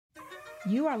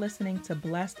You are listening to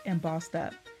Blessed and Bossed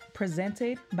Up,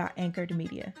 presented by Anchored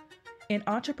Media, an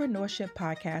entrepreneurship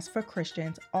podcast for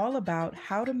Christians all about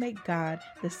how to make God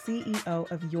the CEO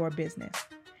of your business.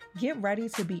 Get ready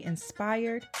to be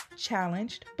inspired,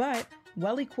 challenged, but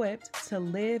well equipped to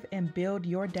live and build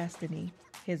your destiny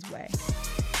His way.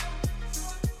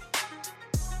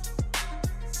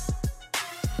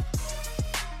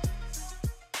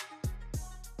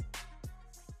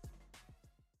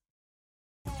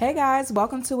 Hey guys,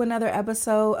 welcome to another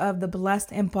episode of the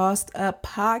Blessed and Bossed Up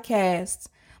podcast.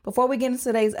 Before we get into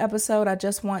today's episode, I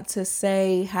just want to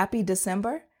say happy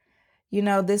December. You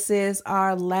know, this is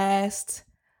our last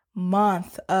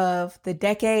month of the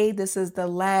decade. This is the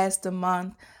last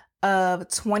month of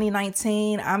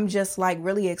 2019. I'm just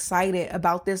really excited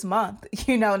about this month,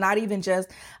 not even just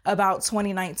about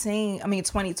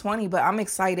 2020, but I'm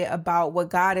excited about what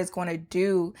God is going to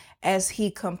do as He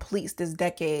completes this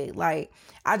decade.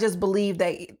 I just believe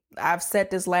that I've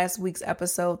said this last week's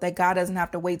episode that God doesn't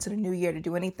have to wait to the new year to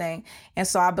do anything. And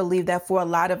so I believe that for a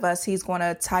lot of us, He's going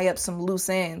to tie up some loose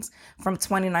ends from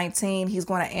 2019. He's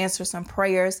going to answer some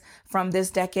prayers from this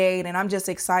decade. And I'm just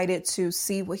excited to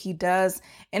see what He does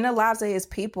in the lives of His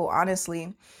people,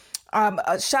 honestly.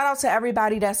 A shout out to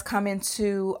everybody that's coming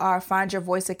to our Find Your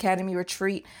Voice Academy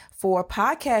retreat for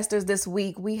podcasters this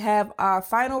week. We have our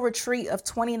final retreat of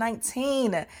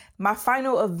 2019, my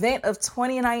final event of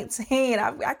 2019.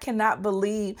 I cannot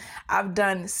believe I've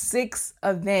done 6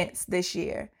 events this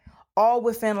year, all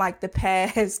within the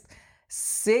past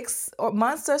 6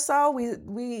 months or so.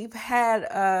 We had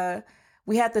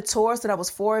the tour, so that was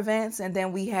 4 events, and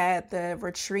then we had the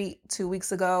retreat 2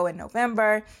 weeks ago in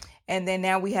November. And then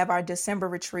now we have our December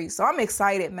retreat. So I'm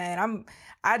excited, man.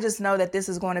 I just know that this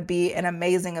is going to be an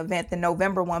amazing event. The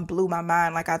November one blew my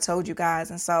mind, like I told you guys.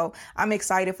 And so I'm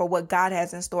excited for what God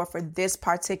has in store for this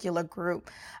particular group.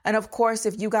 And of course,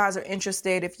 if you guys are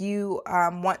interested, if you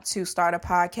want to start a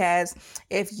podcast,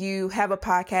 if you have a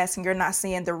podcast and you're not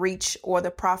seeing the reach or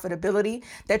the profitability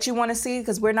that you want to see,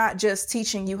 because we're not just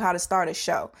teaching you how to start a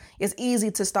show. It's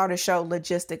easy to start a show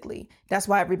logistically. That's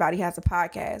why everybody has a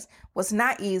podcast. What's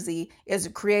not easy is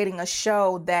creating a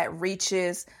show that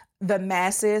reaches the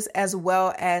masses as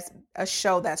well as a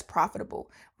show that's profitable,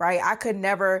 right? I could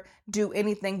never do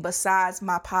anything besides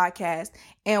my podcast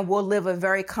and we'll live a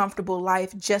very comfortable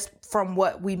life just from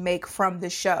what we make from the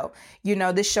show.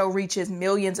 This show reaches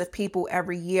millions of people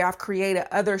every year. I've created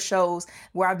other shows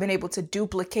where I've been able to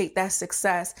duplicate that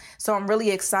success. So I'm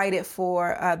really excited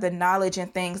for the knowledge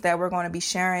and things that we're going to be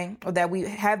sharing, or that we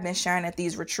have been sharing at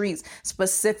these retreats,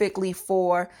 specifically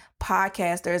for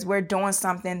podcasters. We're doing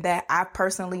something that I've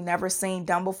personally never seen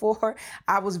done before.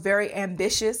 I was very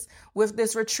ambitious with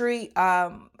this retreat.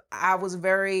 I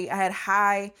had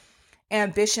high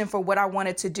ambition for what I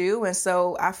wanted to do. And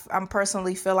so I'm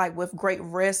personally feel like with great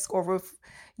risk,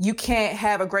 you can't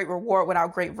have a great reward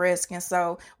without great risk. And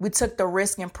so we took the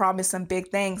risk and promised some big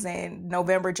things, and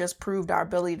November just proved our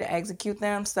ability to execute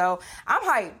them. So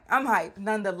I'm hyped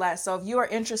nonetheless. So if you are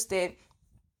interested,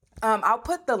 I'll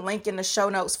put the link in the show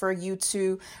notes for you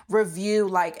to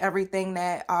review everything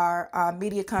that our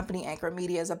media company, Anchor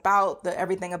Media, is about,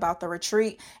 everything about the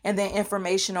retreat, and then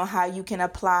information on how you can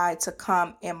apply to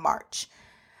come in March.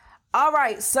 All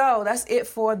right, so that's it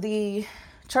for the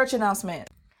church announcement.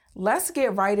 Let's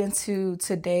get right into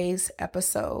today's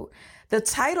episode. The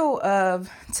title of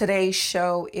today's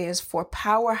show is For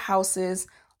Powerhouses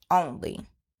Only.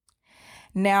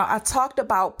 Now, I talked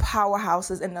about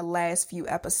powerhouses in the last few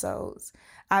episodes.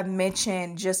 I've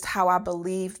mentioned just how I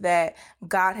believe that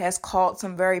God has called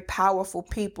some very powerful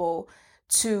people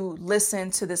to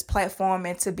listen to this platform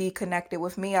and to be connected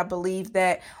with me. I believe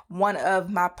that one of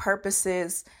my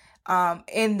purposes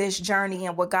in this journey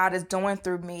and what God is doing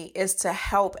through me is to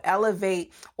help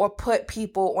elevate or put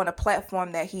people on a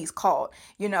platform that He's called.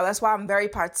 That's why I'm very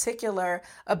particular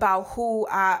about who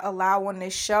I allow on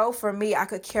this show. For me, I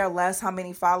could care less how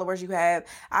many followers you have.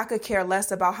 I could care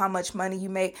less about how much money you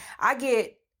make. I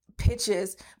get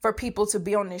pitches for people to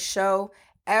be on this show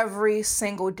every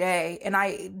single day, and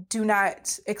I do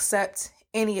not accept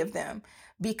any of them,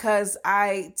 because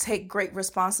I take great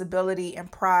responsibility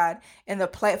and pride in the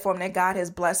platform that God has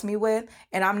blessed me with.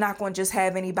 And I'm not going to just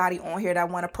have anybody on here that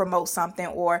want to promote something,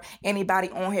 or anybody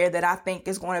on here that I think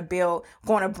is going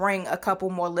to bring a couple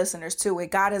more listeners to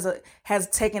it. God has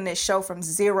taken this show from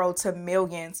 0 to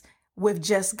millions with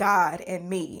just God and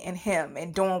me and Him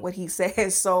and doing what He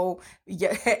says. So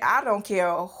yeah, I don't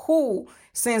care who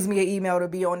sends me an email to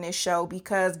be on this show,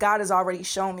 because God has already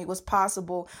shown me what's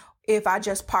possible if I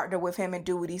just partner with him and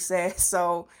do what he says.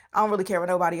 So I don't really care what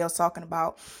nobody else talking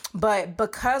about. But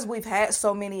because we've had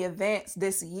so many events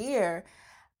this year,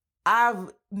 I've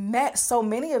met so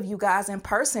many of you guys in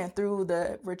person through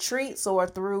the retreats or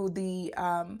through the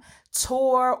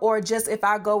tour, or just if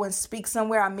I go and speak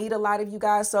somewhere, I meet a lot of you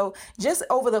guys. So just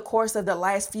over the course of the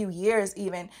last few years,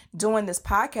 even doing this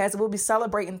podcast, we'll be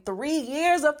celebrating 3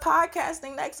 years of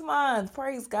podcasting next month.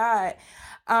 Praise God.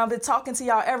 Been talking to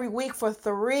y'all every week for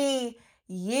 3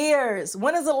 years.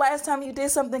 When is the last time you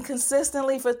did something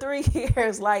consistently for 3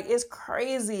 years? Like, it's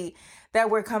crazy that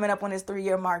we're coming up on this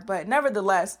 3-year mark. But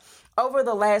nevertheless, over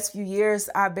the last few years,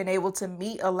 I've been able to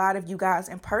meet a lot of you guys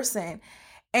in person.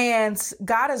 And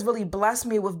God has really blessed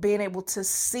me with being able to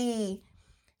see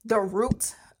the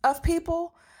root of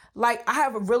people. Like, I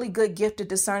have a really good gift of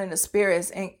discerning the spirits,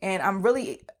 and I'm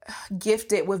really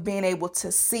gifted with being able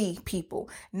to see people,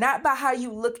 not by how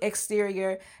you look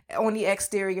on the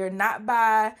exterior, not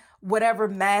by whatever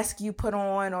mask you put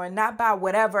on, or not by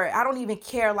whatever. I don't even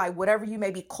care, like whatever you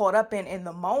may be caught up in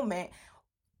the moment.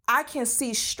 I can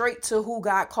see straight to who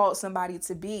God called somebody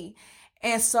to be.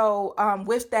 And so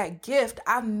with that gift,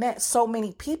 I've met so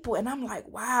many people, and I'm like,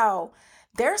 wow,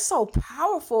 they're so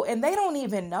powerful and they don't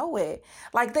even know it.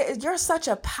 Like, you're such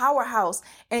a powerhouse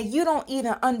and you don't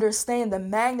even understand the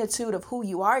magnitude of who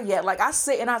you are yet. Like, I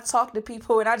sit and I talk to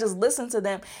people and I just listen to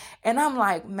them, and I'm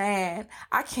like, man,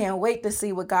 I can't wait to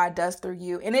see what God does through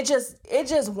you. And it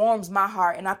just warms my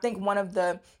heart. And I think one of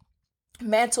the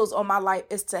mantles on my life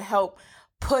is to help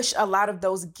push a lot of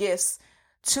those gifts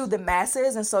to the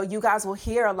masses. And so you guys will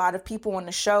hear a lot of people on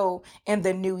the show in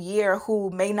the new year who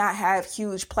may not have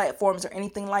huge platforms or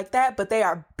anything like that, but they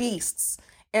are beasts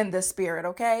in the spirit.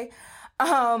 Okay.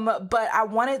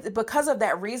 But because of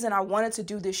that reason, I wanted to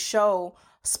do this show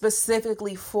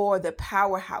specifically for the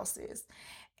powerhouses.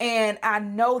 And I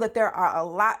know that there are a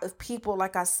lot of people,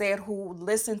 like I said, who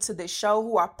listen to this show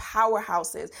who are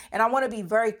powerhouses. And I want to be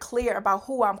very clear about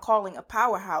who I'm calling a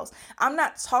powerhouse. I'm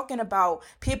not talking about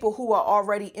people who are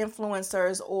already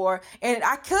influencers, and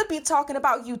I could be talking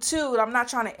about you too. I'm not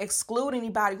trying to exclude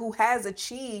anybody who has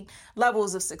achieved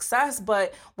levels of success.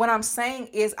 But what I'm saying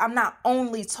is I'm not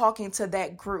only talking to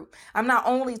that group. I'm not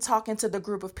only talking to the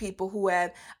group of people who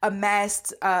have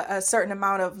amassed a certain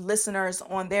amount of listeners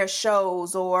on their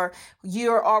shows, or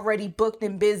you're already booked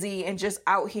and busy and just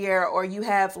out here, or you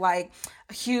have like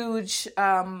huge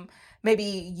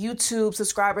maybe YouTube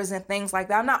subscribers and things like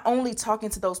that. I'm not only talking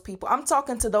to those people. I'm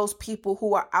talking to those people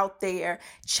who are out there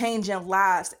changing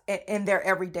lives in their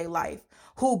everyday life,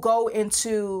 who go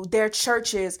into their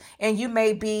churches, and you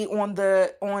may be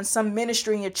on some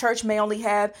ministry and your church may only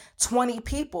have 20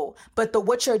 people, but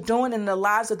what you're doing in the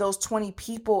lives of those 20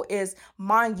 people is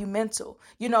monumental.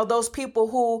 You know, those people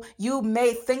who you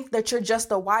may think that you're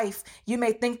just a wife, you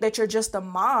may think that you're just a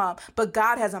mom, but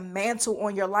God has a mantle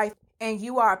on your life. And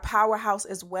you are a powerhouse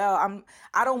as well.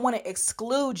 I don't want to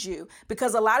exclude you,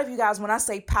 because a lot of you guys, when I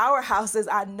say powerhouses,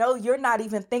 I know you're not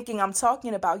even thinking I'm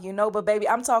talking about, but baby,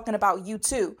 I'm talking about you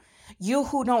too. You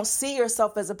who don't see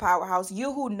yourself as a powerhouse,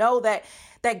 you who know that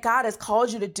God has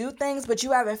called you to do things, but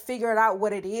you haven't figured out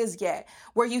what it is yet,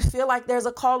 where you feel like there's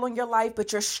a call on your life,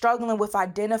 but you're struggling with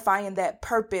identifying that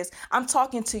purpose. I'm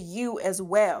talking to you as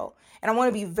well. And I want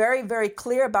to be very, very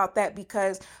clear about that,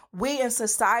 because we in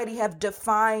society have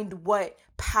defined what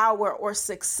power or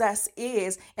success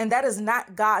is, and that is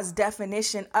not God's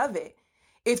definition of it.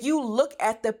 If you look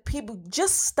at the people,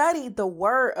 just study the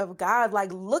word of God,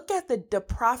 like look at the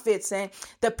prophets and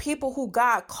the people who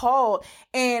God called,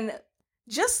 and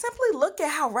just simply look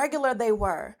at how regular they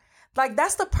were. Like,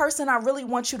 that's the person I really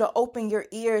want you to open your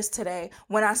ears today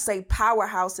when I say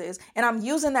powerhouses. And I'm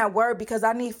using that word because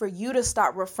I need for you to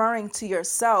start referring to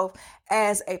yourself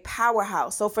as a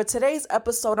powerhouse. So for today's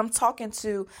episode, I'm talking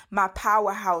to my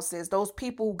powerhouses, those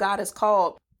people who God has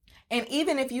called. And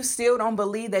even if you still don't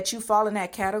believe that you fall in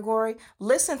that category,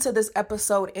 listen to this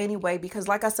episode anyway, because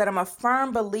like I said, I'm a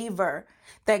firm believer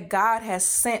that God has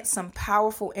sent some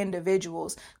powerful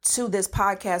individuals to this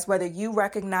podcast, whether you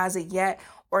recognize it yet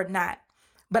or not.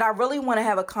 But I really want to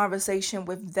have a conversation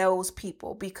with those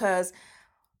people, because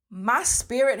my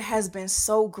spirit has been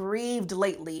so grieved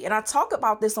lately. And I talk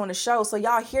about this on the show, so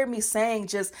y'all hear me saying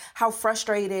just how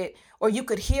frustrated, or you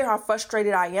could hear how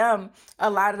frustrated I am a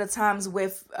lot of the times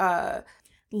with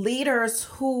leaders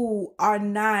who are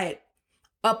not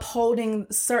upholding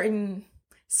certain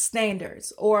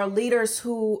standards, or leaders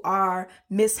who are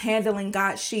mishandling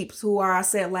God's sheep, who are, I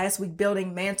said last week,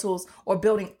 building mantles or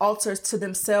building altars to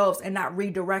themselves and not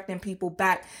redirecting people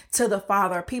back to the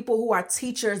Father. People who are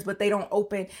teachers, but they don't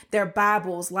open their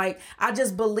Bibles. Like, I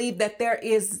just believe that there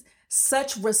is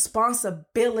such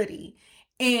responsibility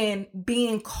in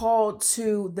being called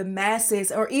to the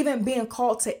masses or even being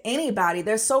called to anybody.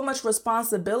 There's so much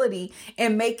responsibility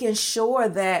in making sure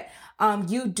that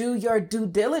you do your due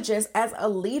diligence as a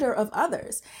leader of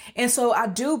others. And so I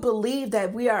do believe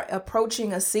that we are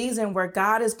approaching a season where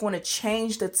God is going to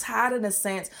change the tide in a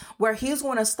sense, where he's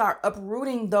going to start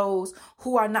uprooting those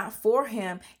who are not for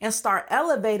him and start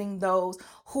elevating those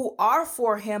who are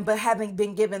for him, but haven't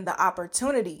been given the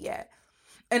opportunity yet.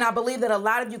 And I believe that a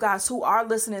lot of you guys who are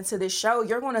listening to this show,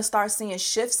 you're going to start seeing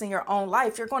shifts in your own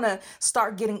life. You're going to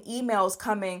start getting emails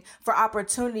coming for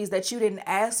opportunities that you didn't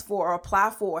ask for or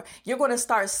apply for. You're going to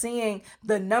start seeing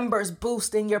the numbers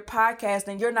boost in your podcast,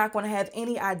 and you're not going to have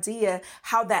any idea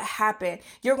how that happened.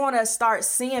 You're going to start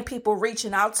seeing people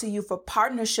reaching out to you for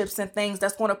partnerships and things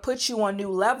that's going to put you on new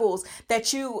levels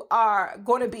that you are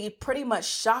going to be pretty much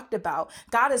shocked about.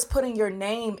 God is putting your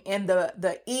name in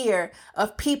the ear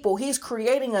of people. He's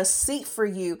creating a seat for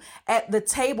you at the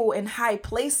table in high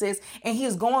places, and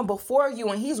he's going before you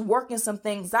and he's working some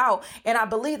things out. And I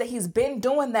believe that he's been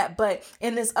doing that, but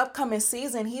in this upcoming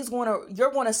season,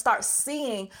 you're going to start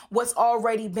seeing what's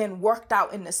already been worked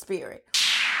out in the spirit.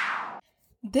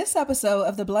 This episode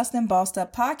of the Blessed and Bossed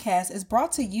Up podcast is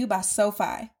brought to you by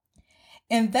SoFi.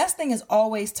 Investing is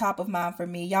always top of mind for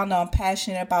me. Y'all know I'm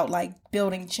passionate about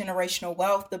building generational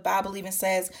wealth. The Bible even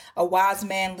says a wise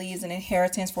man leaves an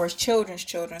inheritance for his children's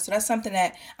children. So that's something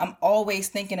that I'm always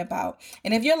thinking about.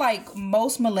 And if you're like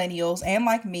most millennials and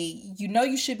like me, you know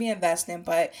you should be investing,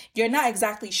 but you're not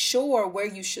exactly sure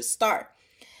where you should start.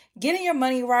 Getting your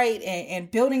money right and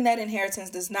building that inheritance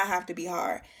does not have to be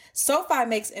hard. SoFi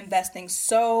makes investing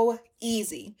so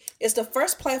easy. It's the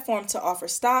first platform to offer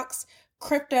stocks,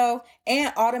 crypto,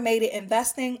 and automated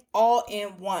investing all in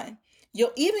one.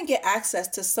 You'll even get access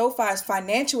to SoFi's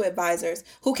financial advisors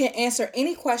who can answer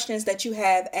any questions that you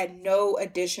have at no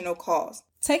additional cost.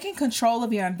 Taking control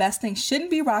of your investing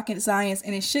shouldn't be rocket science,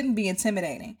 and it shouldn't be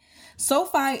intimidating.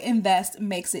 SoFi Invest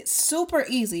makes it super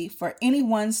easy for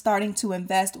anyone starting to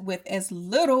invest with as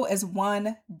little as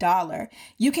 $1.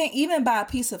 You can even buy a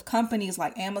piece of companies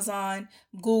like Amazon,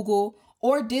 Google,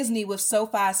 or Disney with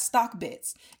SoFi's stock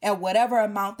bits at whatever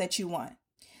amount that you want.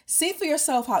 See for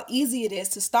yourself how easy it is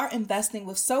to start investing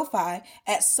with SoFi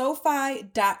at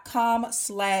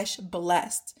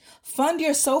SoFi.com/blessed. Fund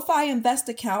your SoFi Invest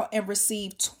account and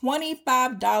receive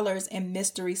 $25 in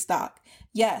mystery stock.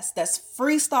 Yes, that's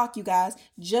free stock, you guys,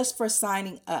 just for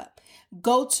signing up.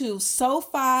 Go to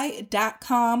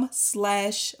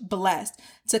SoFi.com/blessed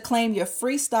to claim your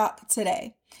free stock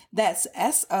today. That's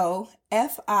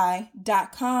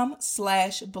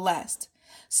SoFi.com/blessed.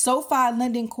 SoFi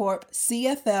Lending Corp.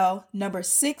 CFL number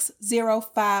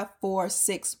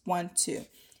 6054612.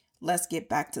 Let's get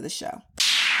back to the show.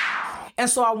 And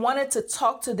so I wanted to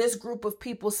talk to this group of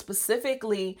people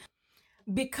specifically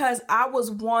because I was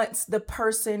once the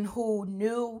person who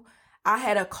knew I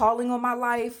had a calling on my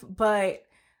life, but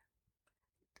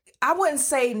I wouldn't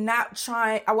say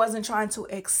I wasn't trying to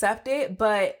accept it,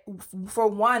 but for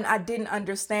one, I didn't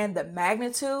understand the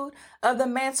magnitude of the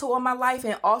mantle on my life.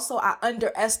 And also I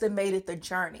underestimated the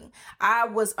journey. I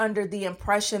was under the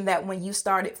impression that when you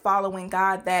started following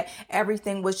God, that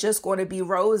everything was just going to be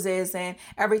roses and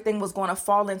everything was going to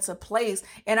fall into place.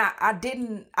 And I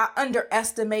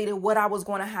underestimated what I was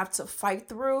going to have to fight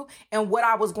through and what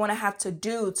I was going to have to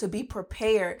do to be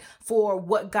prepared for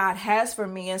what God has for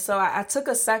me. And so I took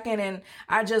a second and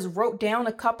I just wrote down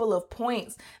a couple of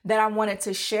points that I wanted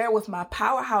to share with my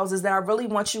powerhouses that I really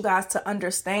want you guys to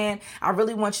understand. I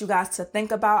really want you guys to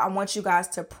think about. I want you guys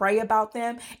to pray about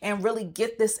them and really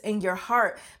get this in your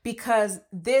heart, because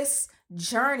this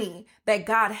journey that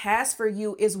God has for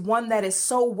you is one that is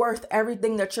so worth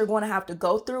everything that you're going to have to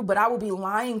go through. But I would be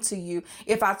lying to you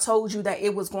if I told you that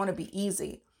it was going to be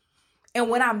easy. And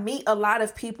when I meet a lot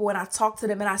of people and I talk to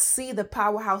them and I see the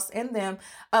powerhouse in them,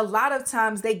 a lot of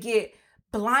times they get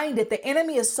blinded. The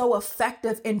enemy is so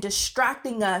effective in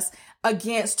distracting us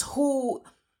against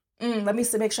let me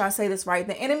make sure I say this right.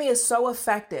 The enemy is so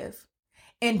effective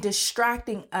in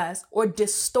distracting us or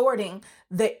distorting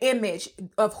the image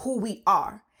of who we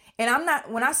are. And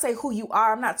when I say who you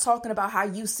are, I'm not talking about how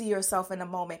you see yourself in a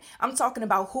moment. I'm talking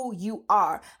about who you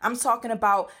are. I'm talking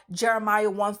about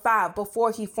Jeremiah 1:5.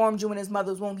 Before he formed you in his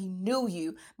mother's womb, he knew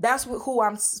you. That's who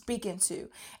I'm speaking to.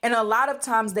 And a lot of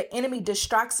times the enemy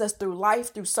distracts us through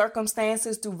life, through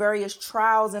circumstances, through various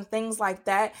trials and things like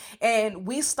that. And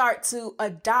we start to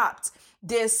adopt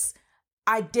this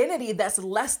identity that's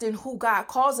less than who God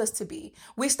calls us to be.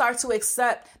 We start to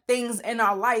accept things in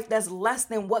our life that's less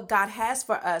than what God has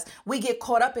for us. We get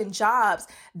caught up in jobs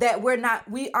that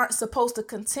we aren't supposed to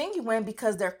continue in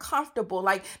because they're comfortable.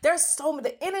 Like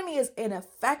the enemy is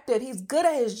ineffective. He's good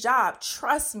at his job.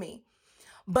 Trust me.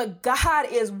 But God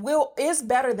is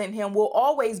better than him, will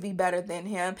always be better than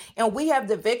him. And we have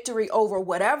the victory over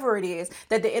whatever it is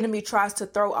that the enemy tries to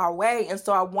throw our way. And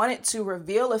so I wanted to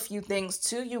reveal a few things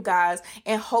to you guys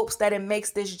in hopes that it makes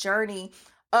this journey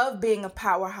of being a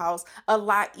powerhouse a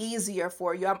lot easier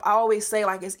for you. I always say,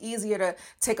 like, it's easier to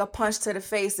take a punch to the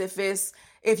face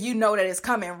if you know that it's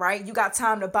coming, right? You got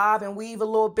time to bob and weave a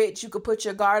little bit. You could put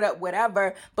your guard up,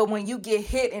 whatever. But when you get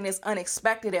hit and it's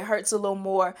unexpected, it hurts a little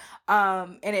more.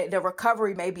 The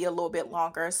recovery may be a little bit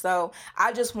longer. So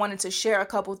I just wanted to share a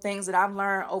couple things that I've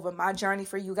learned over my journey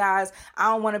for you guys.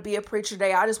 I don't want to be a preacher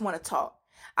today. I just want to talk.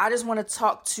 I just want to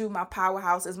talk to my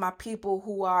powerhouses, my people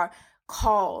who are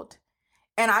called.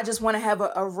 And I just want to have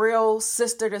a real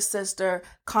sister to sister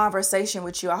conversation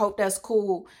with you. I hope that's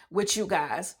cool with you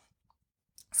guys.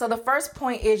 So the first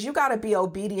point is you got to be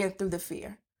obedient through the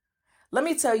fear. Let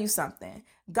me tell you something.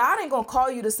 God ain't going to call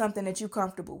you to something that you're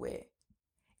comfortable with.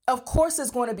 Of course,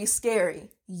 it's going to be scary.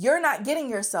 You're not getting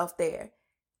yourself there.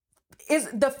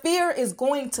 The fear is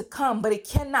going to come, but it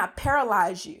cannot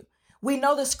paralyze you. We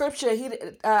know the scripture,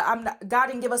 God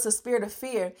didn't give us a spirit of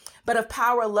fear, but of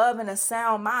power, love, and a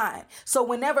sound mind. So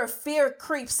whenever fear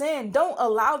creeps in, don't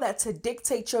allow that to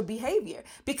dictate your behavior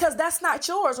because that's not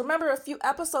yours. Remember a few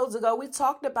episodes ago, we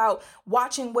talked about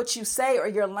watching what you say or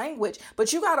your language,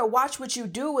 but you got to watch what you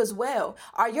do as well.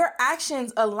 Are your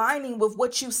actions aligning with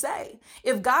what you say?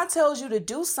 If God tells you to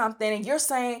do something and you're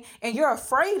saying, and you're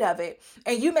afraid of it,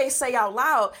 and you may say out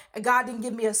loud, God didn't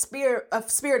give me a spirit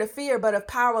of fear, but of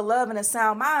power, love, and a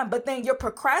sound mind, but then you're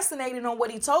procrastinating on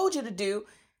what he told you to do,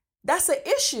 that's an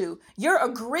issue. You're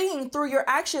agreeing through your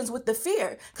actions with the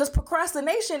fear because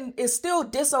procrastination is still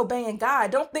disobeying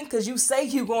God. Don't think because you say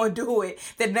you're going to do it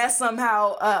that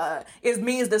somehow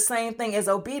means the same thing as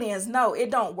obedience. No,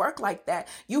 it don't work like that.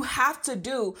 You have to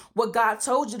do what God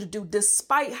told you to do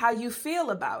despite how you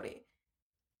feel about it.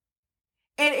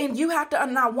 And you have to,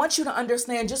 and I want you to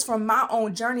understand just from my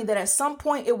own journey that at some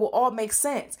point it will all make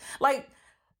sense. Like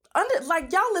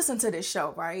y'all listen to this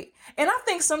show, right? And I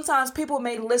think sometimes people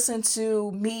may listen to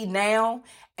me now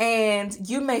and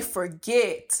you may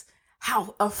forget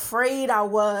how afraid I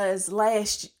was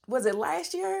last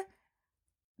year?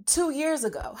 2 years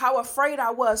ago. How afraid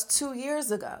I was 2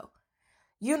 years ago.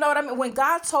 You know what I mean? When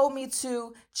God told me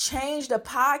to change the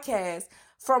podcast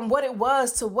from what it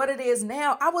was to what it is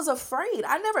now, I was afraid.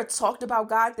 I never talked about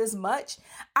God this much.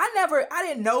 I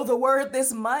didn't know the word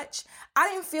this much. I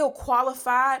didn't feel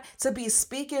qualified to be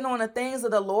speaking on the things of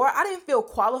the Lord. I didn't feel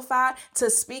qualified to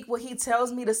speak what he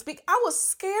tells me to speak. I was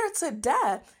scared to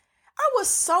death. I was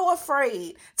so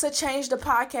afraid to change the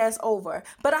podcast over,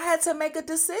 but I had to make a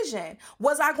decision.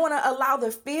 Was I going to allow the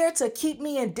fear to keep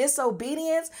me in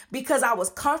disobedience because I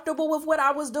was comfortable with what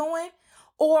I was doing?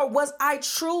 Or was I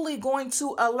truly going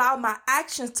to allow my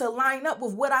actions to line up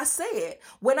with what I said?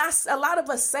 A lot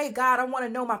of us say, God, I want to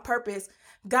know my purpose.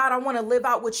 God, I want to live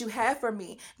out what you have for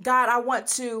me. God, I want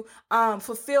to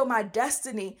fulfill my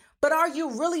destiny. But are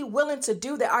you really willing to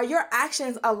do that? Are your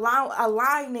actions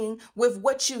aligning with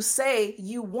what you say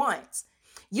you want?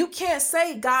 You can't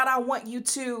say, God, I want you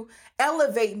to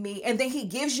elevate me. And then he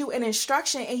gives you an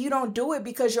instruction and you don't do it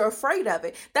because you're afraid of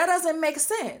it. That doesn't make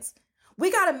sense. We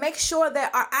got to make sure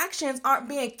that our actions aren't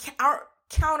being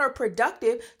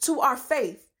counterproductive to our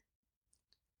faith.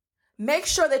 Make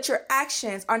sure that your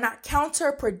actions are not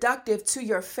counterproductive to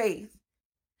your faith.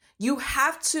 You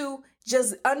have to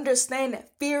just understand that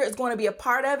fear is going to be a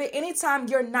part of it. Anytime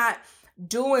you're not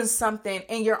doing something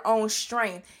in your own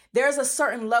strength, there's a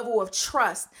certain level of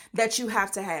trust that you have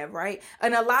to have, right?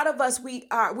 And a lot of us, we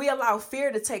allow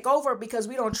fear to take over because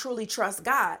we don't truly trust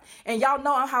God. And y'all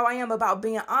know how I am about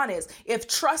being honest. If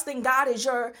trusting God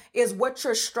is what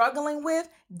you're struggling with,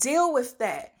 deal with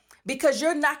that. Because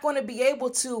you're not going to be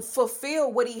able to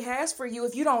fulfill what he has for you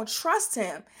if you don't trust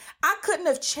him. I couldn't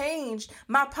have changed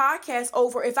my podcast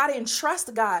over if I didn't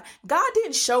trust God. God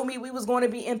didn't show me we was going to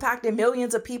be impacting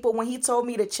millions of people when he told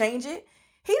me to change it.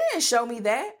 He didn't show me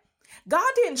that.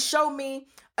 God didn't show me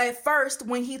at first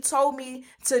when he told me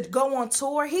to go on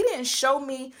tour. He didn't show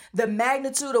me the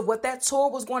magnitude of what that tour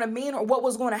was going to mean or what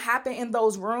was going to happen in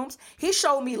those rooms. He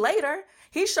showed me later.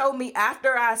 He showed me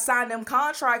after I signed them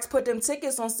contracts, put them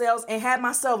tickets on sales, and had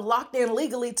myself locked in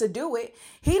legally to do it.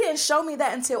 He didn't show me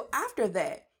that until after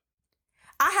that.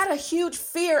 I had a huge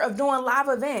fear of doing live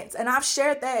events, and I've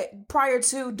shared that prior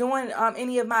to doing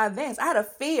any of my events. I had a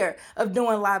fear of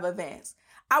doing live events.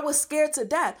 I was scared to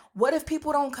death. What if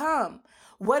people don't come?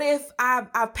 What if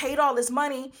I've paid all this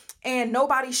money and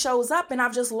nobody shows up and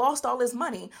I've just lost all this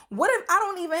money? What if I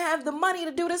don't even have the money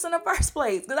to do this in the first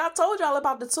place? Because I told y'all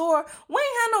about the tour. We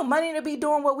ain't had no money to be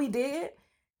doing what we did.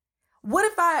 What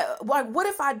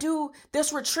if I do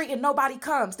this retreat and nobody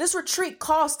comes? This retreat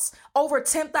costs over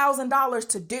 $10,000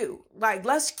 to do. Like,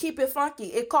 let's keep it funky.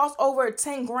 It costs over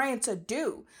 10 grand to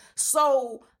do.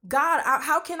 So God,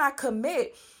 how can I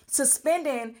commit to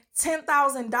spending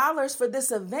 $10,000 for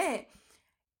this event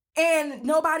and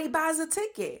nobody buys a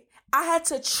ticket? I had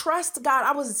to trust God.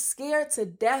 I was scared to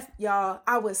death, y'all.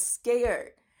 I was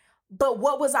scared. But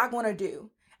what was I going to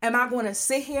do? Am I going to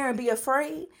sit here and be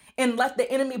afraid and let the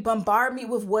enemy bombard me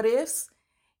with what ifs?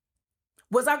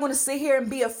 Was I going to sit here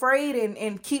and be afraid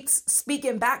and keep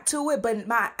speaking back to it, but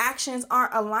my actions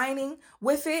aren't aligning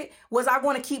with it? Was I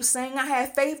going to keep saying I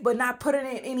had faith, but not putting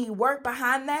in any work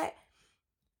behind that?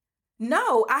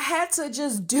 No, I had to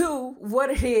just do what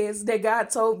it is that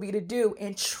God told me to do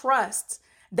and trust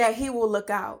that he will look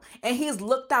out. And he's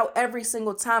looked out every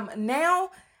single time.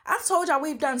 Now, I told y'all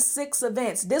we've done 6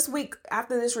 events. This week,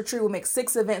 after this retreat, we'll make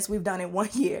 6 events we've done in 1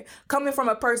 year. Coming from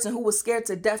a person who was scared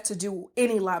to death to do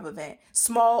any live event,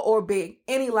 small or big,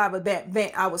 any live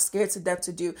event I was scared to death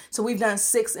to do. So we've done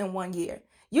 6 in 1 year.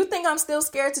 You think I'm still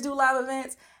scared to do live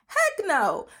events? Heck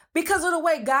no, because of the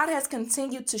way God has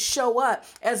continued to show up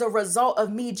as a result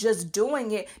of me just doing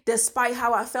it, despite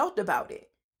how I felt about it.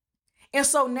 And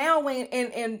so now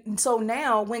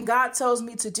when God tells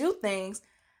me to do things,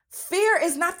 fear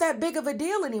is not that big of a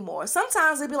deal anymore.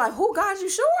 Sometimes they'd be like, "Who, God, you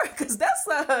sure?" Because that's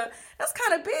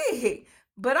kind of big.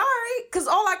 But all right, because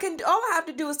all I have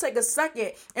to do is take a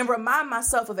second and remind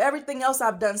myself of everything else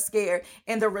I've done scared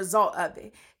and the result of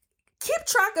it. Keep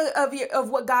track of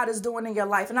what God is doing in your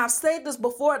life. And I've said this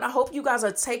before, and I hope you guys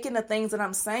are taking the things that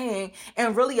I'm saying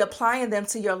and really applying them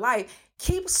to your life.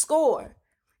 Keep score,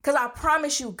 because I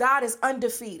promise you, God is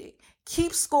undefeated.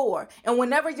 Keep score. And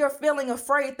whenever you're feeling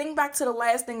afraid, think back to the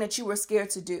last thing that you were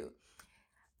scared to do.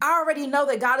 I already know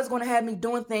that God is going to have me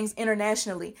doing things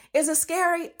internationally. Is it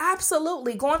scary?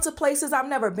 Absolutely. Going to places I've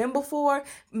never been before,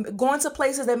 going to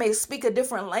places that may speak a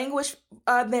different language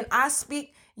than I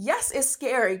speak. Yes, it's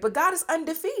scary, but God is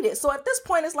undefeated. So at this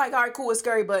point, it's like, all right, cool, it's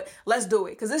scary, but let's do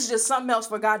it. Because this is just something else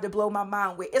for God to blow my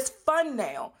mind with. It's fun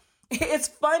now. It's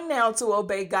fun now to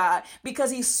obey God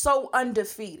because he's so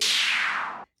undefeated.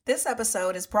 This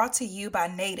episode is brought to you by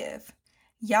Native.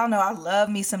 Y'all know I love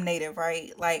me some Native,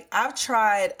 right? Like, I've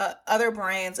tried other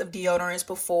brands of deodorants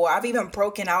before. I've even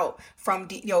broken out from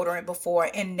deodorant before,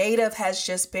 and Native has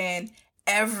just been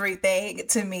everything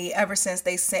to me ever since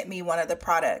they sent me one of the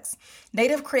products.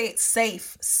 Native creates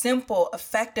safe, simple,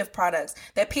 effective products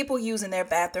that people use in their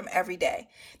bathroom every day.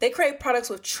 They create products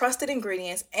with trusted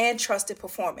ingredients and trusted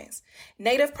performance.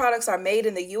 Native products are made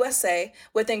in the USA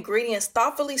with ingredients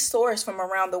thoughtfully sourced from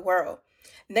around the world.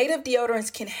 Native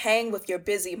deodorants can hang with your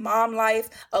busy mom life,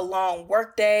 a long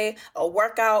work day, a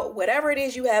workout, whatever it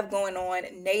is you have going on,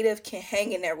 Native can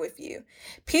hang in there with you.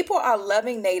 People are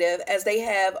loving Native as they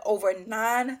have over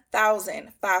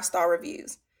 9,000 5-star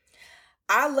reviews.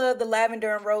 I love the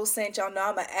lavender and rose scent. Y'all know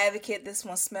I'm an advocate. This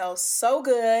one smells so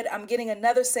good. I'm getting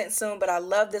another scent soon, but I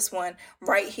love this one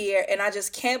right here. And I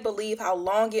just can't believe how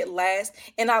long it lasts.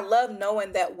 And I love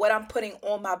knowing that what I'm putting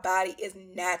on my body is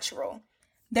natural.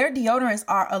 Their deodorants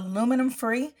are aluminum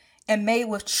free and made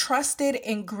with trusted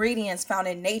ingredients found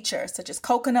in nature, such as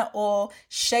coconut oil,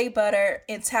 shea butter,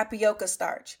 and tapioca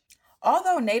starch.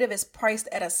 Although Native is priced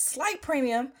at a slight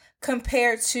premium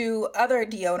compared to other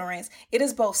deodorants, it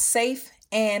is both safe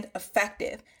and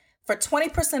effective. For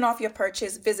 20% off your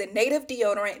purchase, visit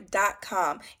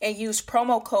nativedeodorant.com and use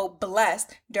promo code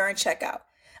BLESSED during checkout.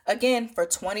 Again, for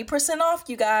 20% off,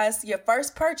 you guys, your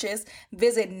first purchase,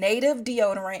 visit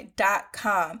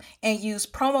nativedeodorant.com and use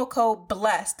promo code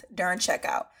BLESSED during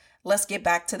checkout. Let's get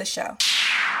back to the show.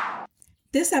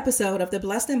 This episode of the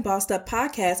Blessed and Bossed Up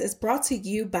podcast is brought to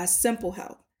you by Simple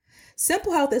Health.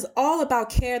 Simple Health is all about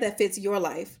care that fits your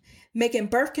life, making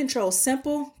birth control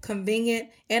simple, convenient,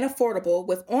 and affordable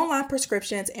with online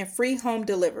prescriptions and free home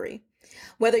delivery.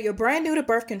 Whether you're brand new to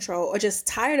birth control or just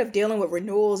tired of dealing with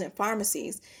renewals and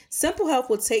pharmacies, Simple Health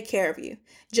will take care of you.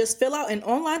 Just fill out an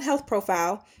online health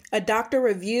profile, a doctor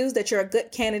reviews that you're a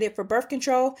good candidate for birth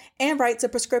control, and writes a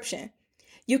prescription.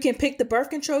 You can pick the birth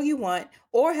control you want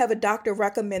or have a doctor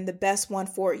recommend the best one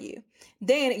for you.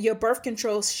 Then your birth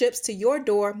control ships to your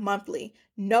door monthly,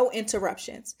 no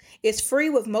interruptions. It's free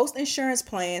with most insurance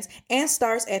plans and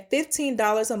starts at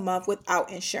 $15 a month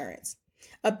without insurance.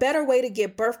 A better way to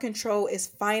get birth control is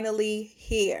finally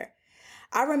here.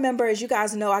 I remember, as you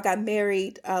guys know, I got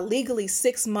married legally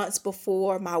 6 months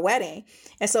before my wedding.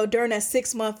 And so during that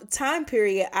 6-month time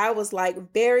period, I was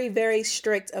like very, very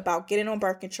strict about getting on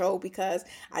birth control because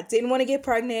I didn't want to get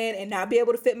pregnant and not be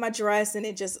able to fit my dress and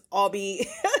it just all be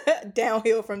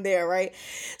downhill from there, right?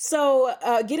 So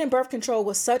getting birth control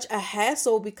was such a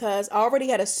hassle because I already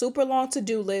had a super long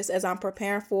to-do list as I'm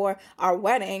preparing for our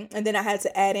wedding. And then I had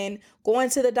to add in going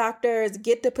to the doctors,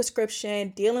 get the prescription,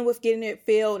 dealing with getting it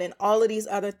filled, and all of these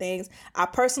other things. I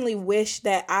personally wish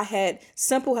that I had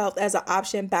Simple Health as an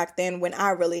option back then when I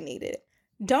really needed it.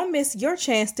 Don't miss your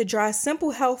chance to try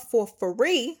Simple Health for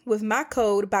free with my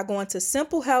code by going to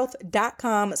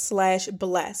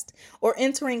simplehealth.com/blessed or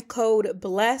entering code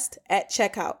BLESSED at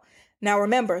checkout. Now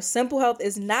remember, Simple Health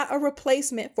is not a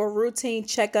replacement for routine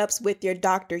checkups with your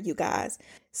doctor, you guys.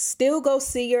 Still go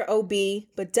see your OB,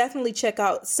 but definitely check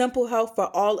out Simple Health for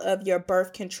all of your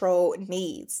birth control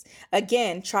needs.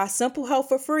 Again, try Simple Health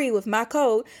for free with my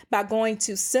code by going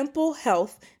to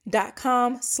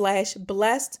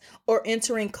simplehealth.com/blessed or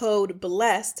entering code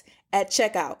BLESSED at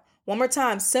checkout. One more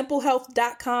time,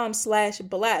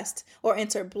 simplehealth.com/blessed or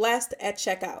enter BLESSED at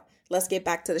checkout. Let's get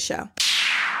back to the show.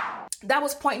 That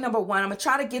was point number 1. I'm going to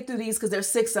try to get through these because there's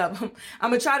 6 of them. I'm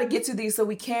going to try to get to these so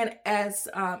we can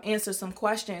answer some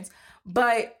questions.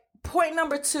 But point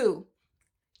number 2,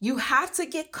 you have to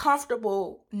get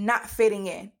comfortable not fitting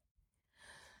in.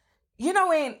 You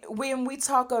know, when we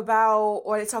talk about,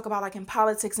 or they talk about like in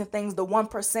politics and things, the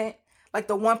 1%, like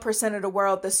the 1% of the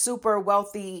world, the super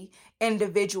wealthy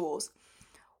individuals.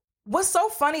 What's so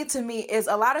funny to me is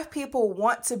a lot of people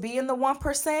want to be in the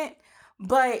 1%.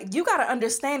 But you got to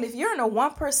understand, if you're in a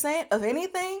 1% of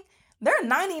anything, there are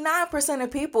 99%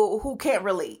 of people who can't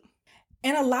relate.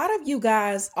 And a lot of you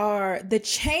guys are the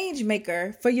change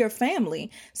maker for your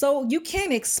family. So you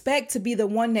can't expect to be the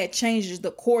one that changes the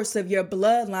course of your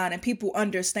bloodline and people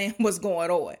understand what's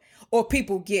going on or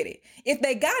people get it. If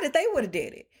they got it, they would have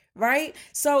did it. Right?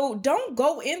 So don't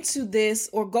go into this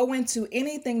or go into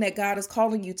anything that God is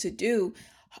calling you to do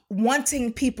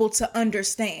wanting people to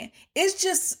understand. It's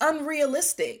just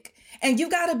unrealistic. And you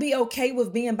got to be okay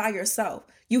with being by yourself.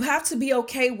 You have to be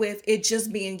okay with it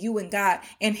just being you and God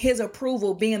and his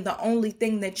approval being the only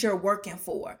thing that you're working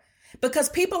for. Because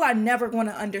people are never going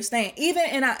to understand.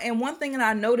 And one thing that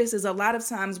I notice is a lot of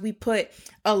times we put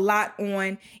a lot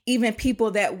on even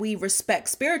people that we respect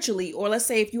spiritually. Or let's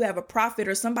say if you have a prophet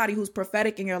or somebody who's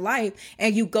prophetic in your life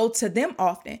and you go to them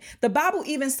often. The Bible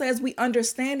even says we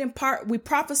understand in part, we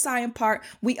prophesy in part,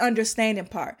 we understand in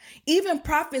part. Even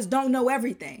prophets don't know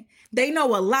everything. They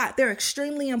know a lot. They're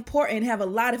extremely important, have a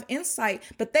lot of insight,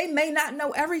 but they may not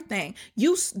know everything. They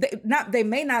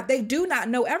do not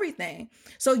know everything.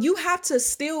 So you have to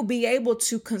still be able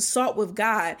to consult with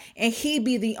God and he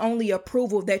be the only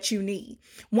approval that you need.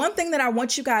 One thing that I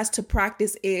want you guys to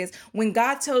practice is when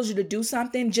God tells you to do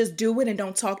something, just do it and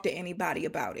don't talk to anybody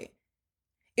about it.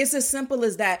 It's as simple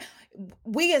as that.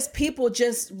 We as people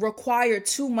just require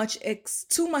too much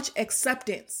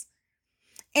acceptance.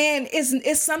 And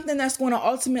it's something that's going to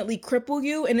ultimately cripple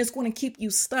you and it's going to keep you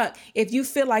stuck if you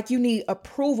feel like you need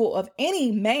approval of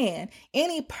any man,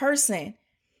 any person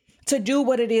to do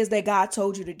what it is that God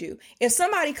told you to do. If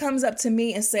somebody comes up to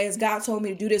me and says, God told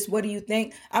me to do this, what do you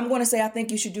think? I'm going to say, I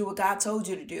think you should do what God told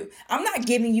you to do. I'm not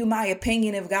giving you my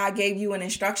opinion if God gave you an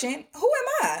instruction. Who am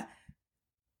I?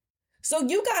 So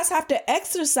you guys have to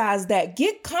exercise that.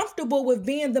 Get comfortable with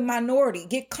being the minority.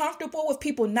 Get comfortable with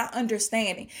people not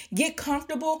understanding. Get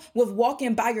comfortable with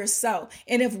walking by yourself.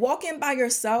 And if walking by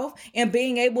yourself and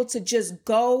being able to just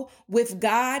go with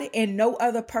God and no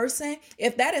other person,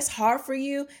 if that is hard for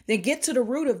you, then get to the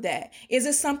root of that. Is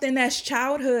it something that's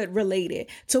childhood related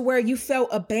to where you felt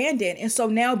abandoned? And so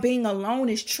now being alone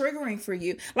is triggering for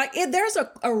you. There's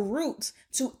a root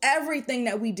to everything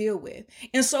that we deal with.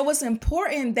 And so it's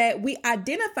important that we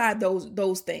identify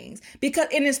those things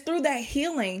and it's through that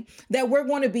healing that we're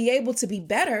going to be able to be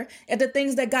better at the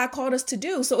things that God called us to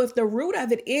do. So if the root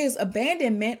of it is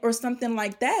abandonment or something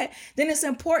like that, then it's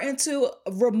important to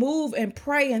remove and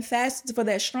pray and fast for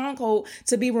that stronghold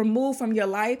to be removed from your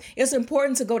life. It's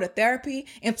important to go to therapy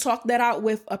and talk that out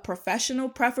with a professional,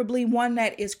 preferably one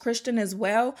that is Christian as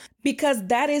well, because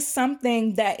that is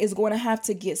something that is going to have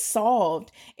to get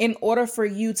solved in order for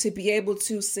you to be able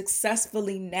to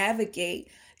successfully navigate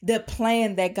the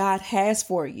plan that God has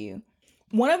for you.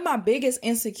 One of my biggest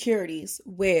insecurities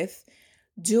with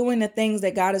doing the things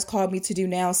that God has called me to do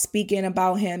now, speaking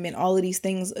about him and all of these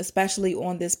things, especially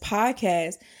on this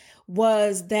podcast,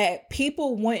 was that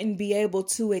people wouldn't be able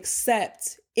to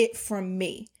accept it from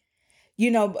me.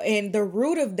 And the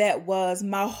root of that was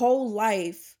my whole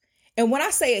life. And when I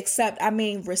say accept, I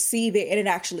mean receive it and it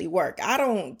actually work. I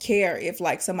don't care if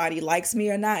like somebody likes me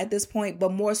or not at this point,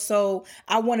 but more so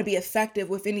I want to be effective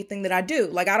with anything that I do.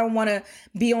 Like I don't want to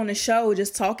be on the show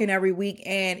just talking every week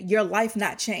and your life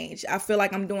not change. I feel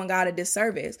like I'm doing God a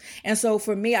disservice. And so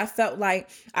for me, I felt like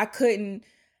I couldn't,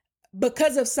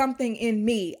 because of something in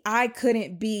me, I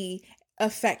couldn't be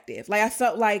effective. Like I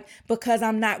felt like because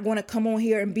I'm not going to come on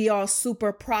here and be all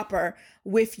super proper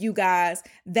with you guys,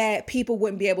 that people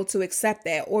wouldn't be able to accept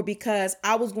that, or because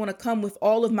I was going to come with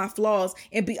all of my flaws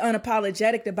and be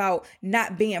unapologetic about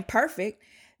not being perfect,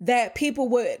 that people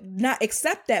would not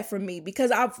accept that from me,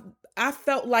 because I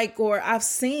felt like, or I've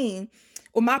seen,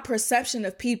 or my perception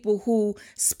of people who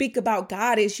speak about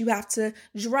God is you have to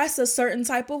dress a certain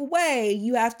type of way.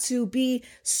 You have to be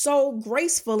so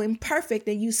graceful and perfect,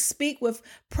 and you speak with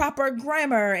proper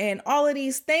grammar and all of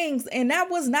these things. And that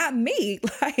was not me.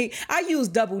 Like I use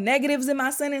double negatives in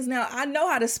my sentence. Now I know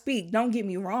how to speak, don't get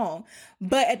me wrong.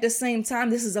 But at the same time,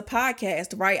 this is a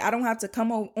podcast, right? I don't have to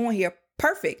come on here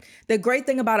perfect. The great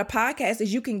thing about a podcast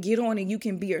is you can get on and you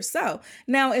can be yourself.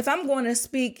 Now, if I'm going to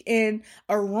speak in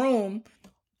a room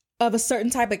of a certain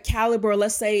type of caliber,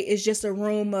 let's say it's just a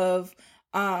room of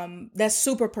that's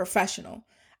super professional,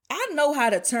 I know how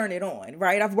to turn it on,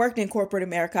 right? I've worked in corporate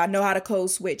America. I know how to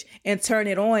code switch and turn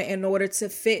it on in order to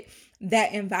fit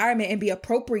that environment and be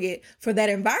appropriate for that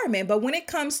environment. But when it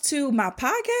comes to my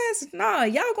podcast, nah,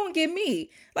 y'all gonna get me.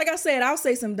 Like I said, I'll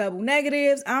say some double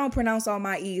negatives. I don't pronounce all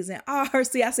my E's and R's.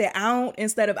 See, I said I don't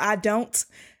instead of I don't.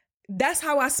 That's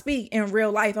how I speak in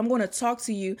real life. I'm going to talk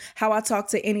to you how I talk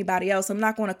to anybody else. I'm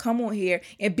not going to come on here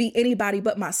and be anybody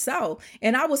but myself.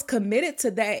 And I was committed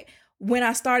to that when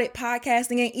I started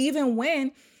podcasting. And even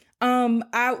when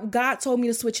God told me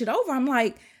to switch it over, I'm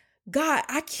like, God,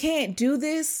 I can't do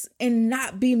this and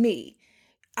not be me.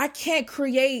 I can't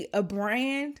create a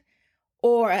brand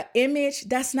or an image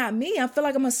that's not me. I feel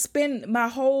like I'm going to spend my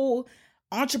whole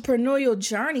entrepreneurial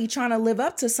journey trying to live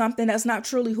up to something that's not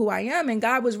truly who I am. And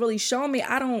God was really showing me,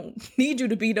 I don't need you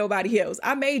to be nobody else.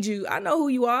 I made you. I know who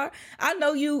you are. I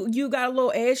know you got a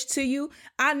little edge to you.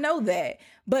 I know that.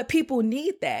 But people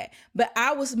need that. But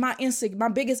I was my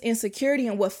biggest insecurity,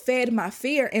 and what fed my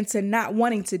fear into not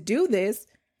wanting to do this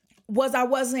was I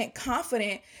wasn't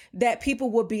confident that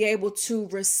people would be able to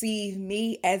receive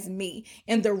me as me.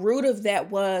 And the root of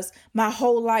that was my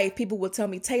whole life, people would tell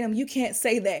me, Tatum, you can't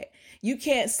say that. You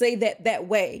can't say that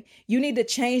way. You need to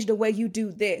change the way you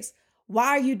do this. Why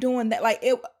are you doing that? Like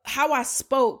how I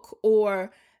spoke,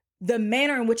 or the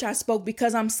manner in which I spoke,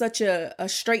 because I'm such a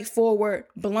straightforward,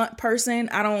 blunt person.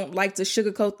 I don't like to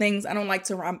sugarcoat things. I don't like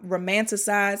to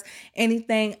romanticize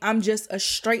anything. I'm just a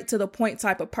straight to the point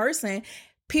type of person.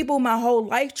 People my whole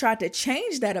life tried to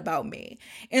change that about me.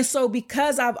 And so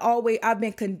because I've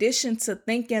been conditioned to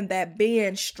thinking that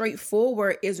being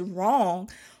straightforward is wrong,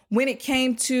 when it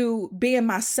came to being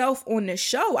myself on the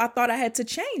show, I thought I had to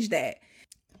change that.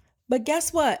 But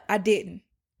guess what? I didn't,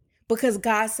 because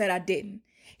God said I didn't.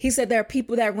 He said there are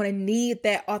people that are going to need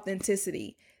that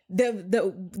authenticity.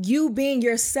 You being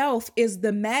yourself is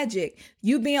the magic.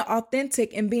 You being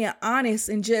authentic and being honest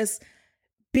and just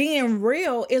being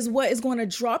real is what is going to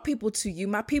draw people to you.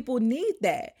 My people need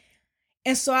that.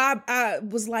 And so I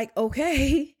was like,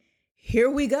 okay, here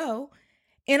we go.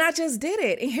 And I just did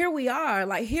it. And here we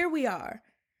are.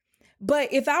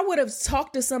 But if I would have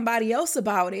talked to somebody else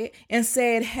about it and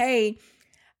said, hey,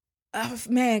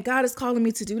 man, God is calling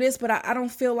me to do this, but I don't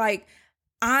feel like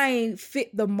I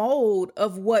fit the mold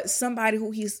of what somebody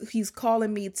who he's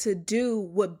calling me to do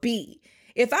would be.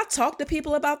 If I talked to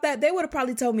people about that, they would have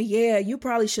probably told me, yeah, you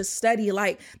probably should study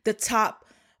like the top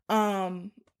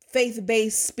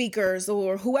faith-based speakers,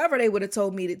 or whoever they would have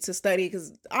told me to study.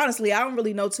 Because honestly, I don't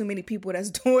really know too many people that's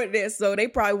doing this, so they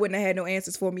probably wouldn't have had no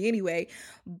answers for me anyway.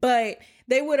 But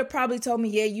they would have probably told me,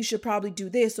 yeah, you should probably do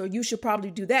this, or you should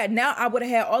probably do that. Now I would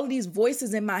have had all of these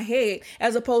voices in my head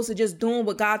as opposed to just doing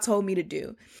what God told me to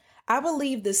do. I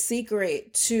believe the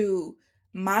secret to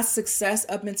my success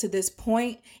up until this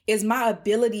point is my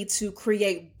ability to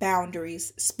create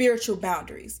boundaries, spiritual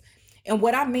boundaries. And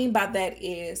what I mean by that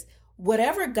is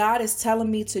whatever God is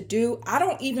telling me to do, I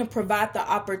don't even provide the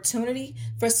opportunity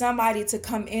for somebody to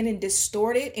come in and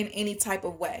distort it in any type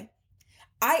of way.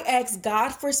 I ask God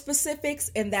for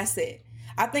specifics, and that's it.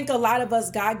 I think a lot of us,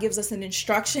 God gives us an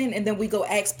instruction and then we go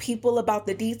ask people about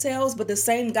the details, but the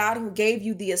same God who gave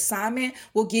you the assignment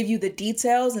will give you the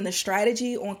details and the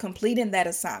strategy on completing that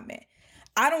assignment.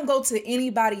 I don't go to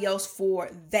anybody else for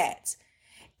that.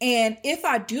 And if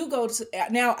I do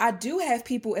now I do have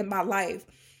people in my life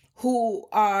who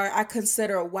I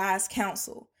consider a wise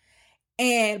counsel.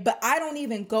 But I don't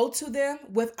even go to them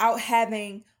without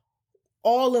having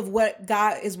all of what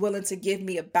God is willing to give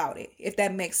me about it, if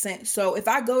that makes sense. So if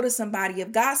I go to somebody,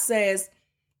 if God says,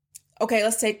 okay,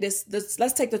 let's take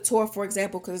the tour, for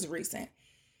example, because it's recent.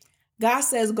 God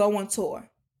says, go on tour.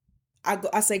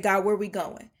 I say, God, where are we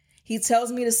going? He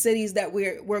tells me the cities that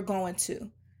we're going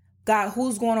to. God,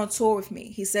 who's going on tour with me?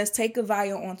 He says, take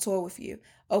Avaya on tour with you.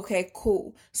 Okay,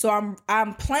 cool. So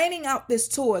I'm planning out this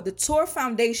tour. The tour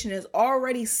foundation is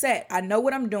already set. I know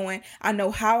what I'm doing. I know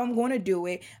how I'm going to do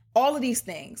it. All of these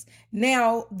things.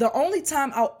 Now, the only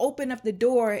time I'll open up the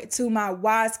door to my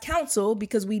wise counsel,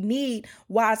 because we need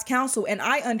wise counsel, and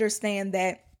I understand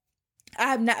that I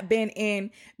have not been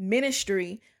in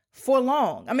ministry for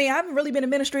long. I mean, I haven't really been in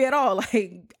ministry at all.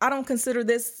 Like, I don't consider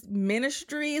this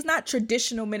ministry. It's not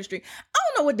traditional ministry. I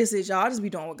don't know what this is, y'all. I just be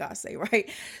doing what God say, right?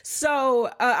 So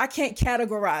I can't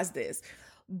categorize this.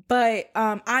 But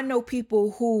I know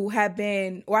people who have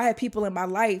been, or I have people in my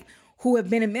life who have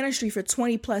been in ministry for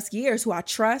 20 plus years, who I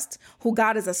trust, who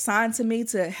God has assigned to me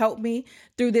to help me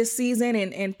through this season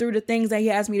and through the things that he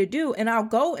has me to do. And I'll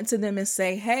go into them and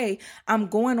say, hey, I'm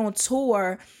going on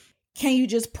tour. Can you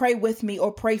just pray with me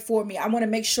or pray for me? I want to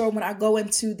make sure when I go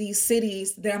into these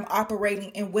cities that I'm operating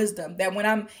in wisdom, that when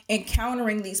I'm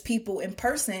encountering these people in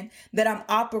person, that I'm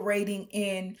operating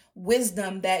in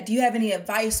wisdom. That do you have any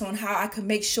advice on how I can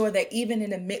make sure that even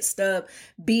in the midst of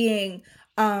being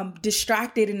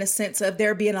distracted in the sense of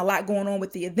there being a lot going on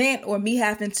with the event, or me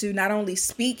having to not only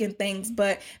speak and things,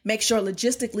 but make sure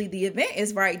logistically the event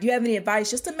is right. Do you have any advice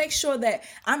just to make sure that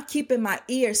I'm keeping my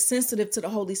ears sensitive to the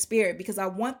Holy Spirit? Because I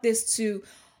want this to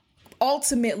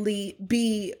ultimately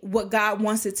be what God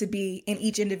wants it to be in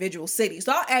each individual city.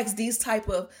 So I'll ask these type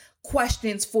of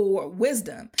questions for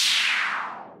wisdom.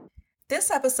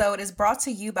 This episode is brought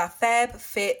to you by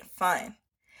FabFitFun.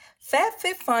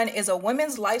 FabFitFun is a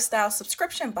women's lifestyle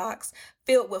subscription box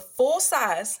filled with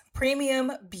full-size,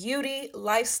 premium beauty,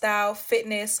 lifestyle,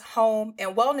 fitness, home,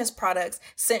 and wellness products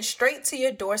sent straight to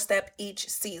your doorstep each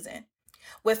season.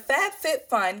 With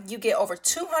FabFitFun, you get over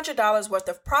 $200 worth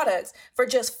of products for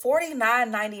just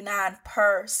 $49.99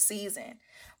 per season.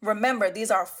 Remember, these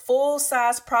are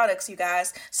full-size products, you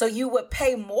guys, so you would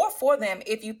pay more for them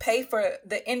if you pay for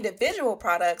the individual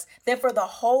products than for the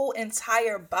whole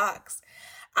entire box.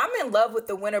 I'm in love with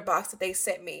the winter box that they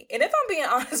sent me. And if I'm being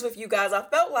honest with you guys, I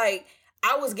felt like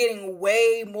I was getting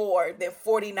way more than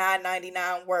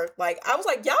 $49.99 worth. Like, I was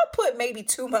like, y'all put maybe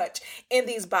too much in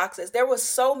these boxes. There was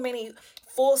so many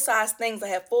full-size things. I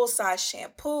had full-size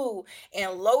shampoo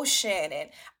and lotion and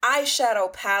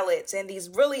eyeshadow palettes and these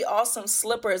really awesome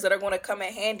slippers that are going to come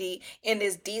in handy in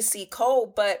this DC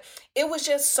cold. But it was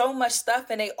just so much stuff,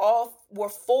 and they all were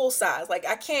full-size. Like,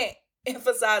 I can't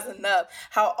emphasize enough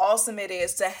how awesome it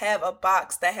is to have a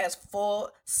box that has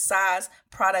full size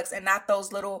products and not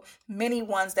those little mini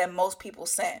ones that most people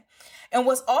send. And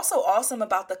what's also awesome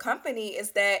about the company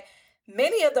is that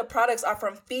many of the products are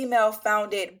from female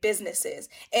founded businesses,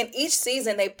 and each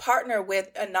season they partner with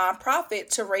a nonprofit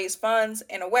to raise funds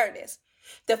and awareness.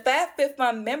 The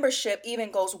FabFitFun membership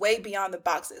even goes way beyond the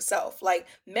box itself. Like,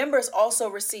 members also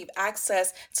receive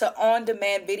access to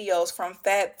on-demand videos from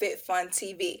FabFitFun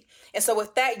TV. And so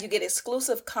with that, you get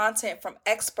exclusive content from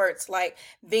experts like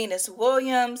Venus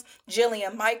Williams,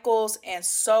 Jillian Michaels, and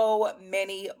so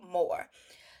many more.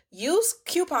 Use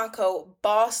coupon code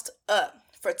BOSSEDUP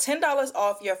for $10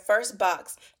 off your first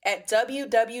box at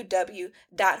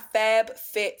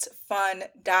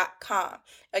www.fabfitfun.com.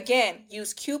 Again,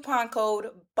 use coupon code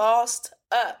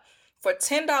BOSSEDUP for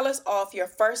 $10 off your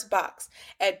first box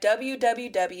at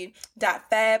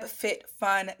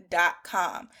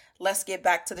www.fabfitfun.com. Let's get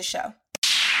back to the show.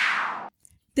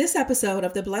 This episode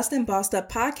of the Blessed and Bossed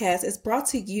Up podcast is brought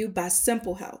to you by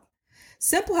Simple Health.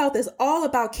 Simple Health is all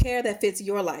about care that fits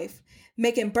your life,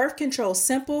 making birth control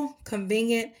simple,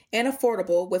 convenient, and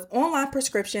affordable with online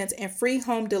prescriptions and free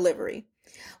home delivery.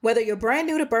 Whether you're brand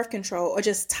new to birth control or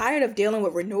just tired of dealing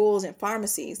with renewals and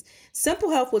pharmacies, Simple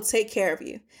Health will take care of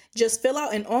you. Just fill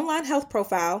out an online health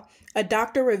profile, a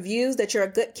doctor reviews that you're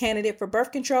a good candidate for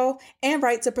birth control, and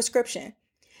writes a prescription.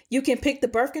 You can pick the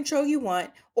birth control you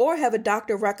want or have a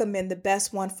doctor recommend the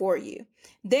best one for you.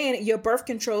 Then your birth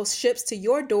control ships to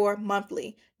your door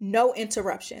monthly, no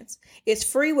interruptions. It's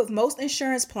free with most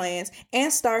insurance plans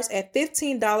and starts at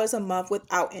 $15 a month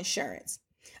without insurance.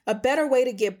 A better way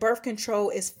to get birth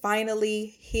control is finally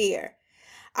here.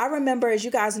 I remember, as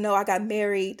you guys know, I got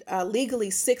married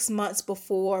legally 6 months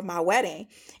before my wedding.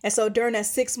 And so during that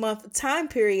 6-month time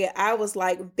period, I was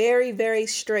like very, very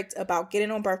strict about getting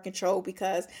on birth control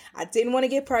because I didn't want to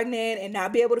get pregnant and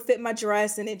not be able to fit my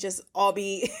dress and it just all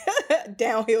be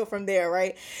downhill from there,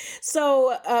 right?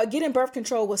 So getting birth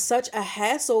control was such a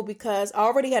hassle because I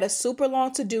already had a super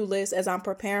long to-do list as I'm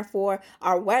preparing for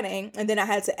our wedding. And then I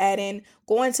had to add in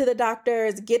going to the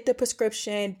doctors, get the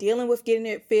prescription, dealing with getting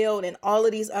it filled, and all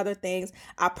of these other things.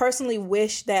 I personally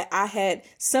wish that I had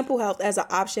Simple Health as an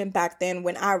option back then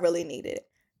when I really needed it.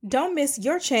 Don't miss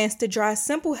your chance to try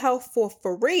Simple Health for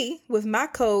free with my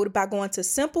code by going to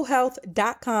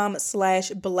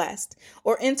simplehealth.com/blessed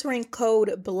or entering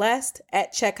code blessed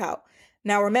at checkout.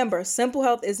 Now remember, Simple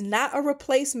Health is not a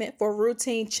replacement for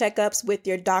routine checkups with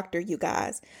your doctor, you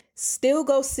guys. Still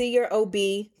go see your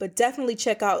OB, but definitely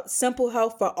check out Simple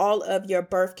Health for all of your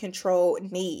birth control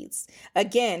needs.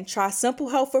 Again, try Simple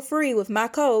Health for free with my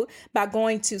code by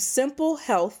going to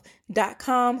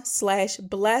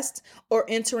simplehealth.com/blessed or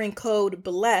entering code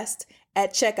blessed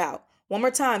at checkout. One more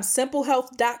time,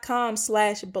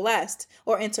 simplehealth.com/blessed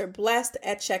or enter blessed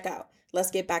at checkout.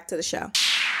 Let's get back to the show.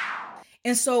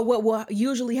 And so what will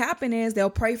usually happen is they'll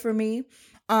pray for me.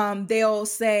 They'll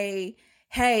say,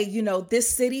 hey, this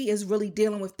city is really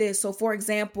dealing with this. So for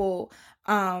example,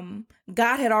 God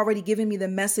had already given me the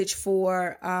message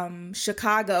for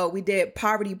Chicago. We did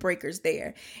Poverty Breakers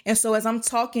there. And so as I'm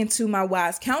talking to my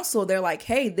wise counsel, they're like,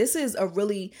 hey, this is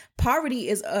the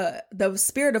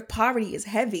spirit of poverty is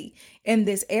heavy in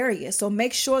this area. So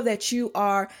make sure that you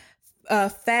are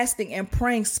fasting and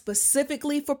praying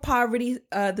specifically for poverty,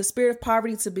 the spirit of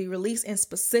poverty to be released, and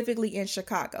specifically in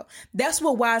Chicago. That's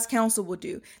what wise counsel will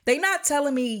do. They're not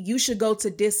telling me you should go to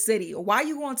this city, or why are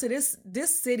you going to this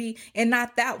city and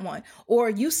not that one? Or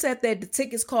you said that the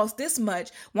tickets cost this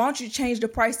much. Why don't you change the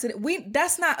price to that?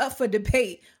 That's not up for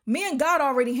debate. Me and God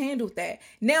already handled that.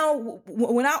 Now,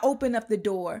 when I open up the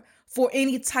door for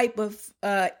any type of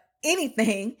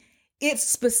anything, it's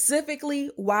specifically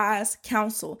wise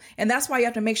counsel. And that's why you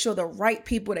have to make sure the right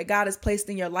people that God has placed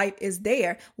in your life is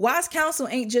there. Wise counsel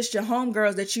ain't just your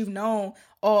homegirls that you've known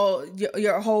all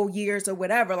your whole years or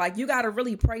whatever. Like, you got to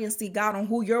really pray and see God on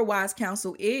who your wise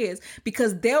counsel is,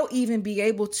 because they'll even be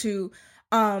able to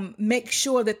make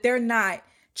sure that they're not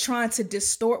trying to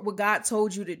distort what God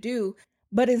told you to do,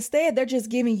 but instead they're just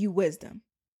giving you wisdom.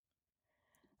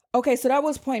 Okay, so that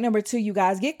was point number 2, you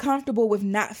guys. Get comfortable with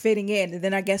not fitting in. And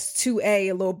then I guess 2A,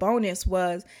 a little bonus,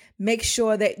 was make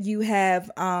sure that you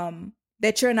have,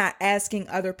 that you're not asking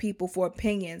other people for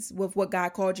opinions with what God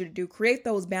called you to do. Create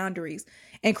those boundaries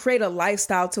and create a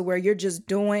lifestyle to where you're just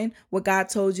doing what God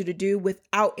told you to do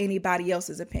without anybody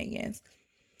else's opinions.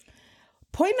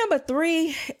 Point number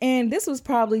 3, and this was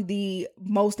probably the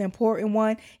most important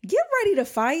one, get ready to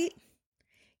fight.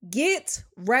 Get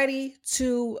ready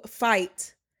to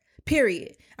fight.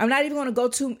 Period. I'm not even going to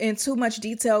go in too much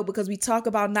detail because we talk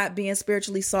about not being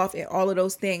spiritually soft and all of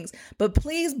those things. But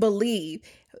please believe,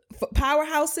 for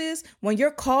powerhouses, when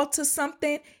you're called to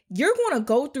something, you're going to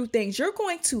go through things. You're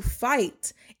going to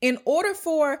fight. In order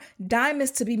for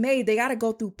diamonds to be made, they got to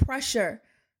go through pressure.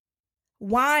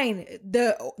 Wine,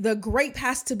 the grape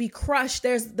has to be crushed.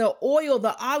 There's the oil,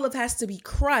 the olive has to be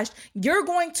crushed. You're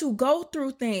going to go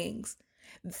through things.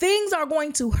 Things are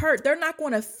going to hurt. They're not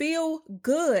going to feel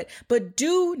good, but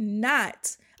do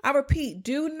not, I repeat,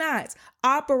 do not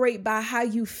operate by how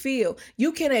you feel.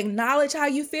 You can acknowledge how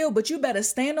you feel, but you better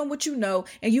stand on what you know,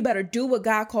 and you better do what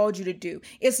God called you to do.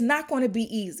 It's not going to be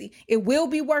easy. It will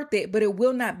be worth it, but it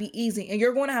will not be easy. And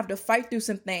you're going to have to fight through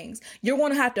some things. You're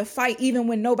going to have to fight even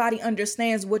when nobody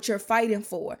understands what you're fighting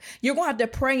for. You're going to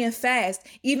have to pray and fast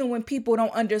even when people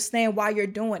don't understand why you're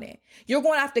doing it. You're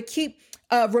going to have to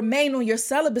remain on your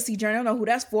celibacy journey. I don't know who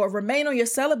that's for. Remain on your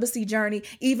celibacy journey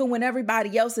even when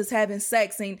everybody else is having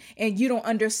sex and you don't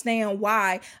understand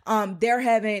why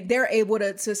they're able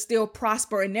to still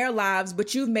prosper in their lives,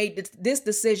 but you've made this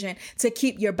decision to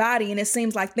keep your body and it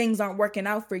seems like things aren't working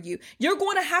out for you. You're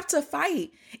going to have to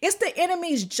fight. It's the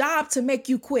enemy's job to make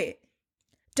you quit.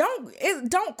 Don't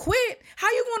quit. How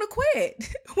you going to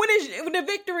quit when the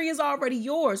victory is already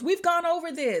yours? We've gone over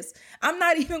this. I'm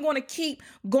not even going to keep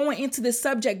going into this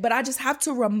subject, but I just have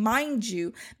to remind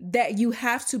you that you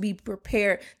have to be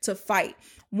prepared to fight.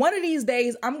 One of these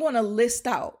days, I'm going to list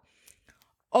out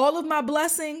all of my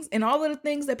blessings and all of the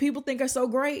things that people think are so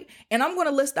great. And I'm going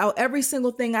to list out every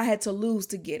single thing I had to lose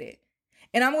to get it.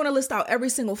 And I'm going to list out every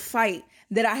single fight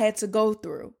that I had to go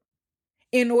through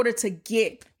in order to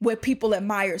get what people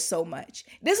admire so much.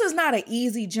 This is not an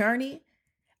easy journey.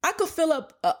 I could fill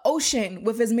up an ocean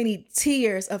with as many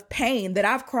tears of pain that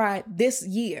I've cried this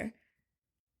year.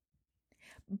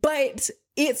 but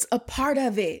it's a part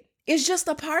of it. It's just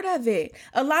a part of it.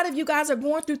 A lot of you guys are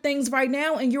going through things right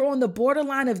now and you're on the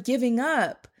borderline of giving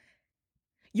up.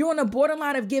 You're on the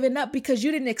borderline of giving up because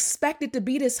you didn't expect it to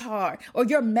be this hard, or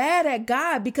you're mad at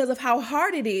God because of how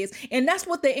hard it is. And that's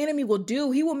what the enemy will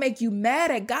do. He will make you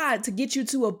mad at God to get you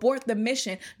to abort the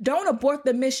mission. Don't abort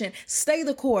the mission. Stay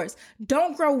the course.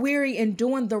 Don't grow weary in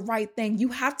doing the right thing. You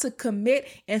have to commit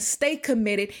and stay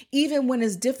committed even when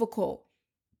it's difficult.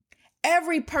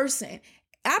 Every person,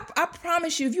 I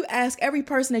promise you, if you ask every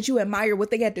person that you admire what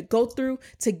they had to go through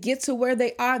to get to where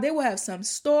they are, they will have some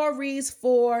stories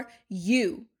for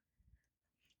you.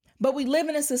 But we live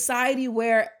in a society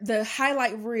where the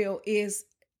highlight reel is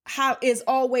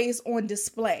always on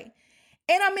display.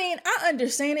 And I mean, I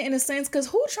understand it in a sense, because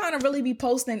who's trying to really be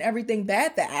posting everything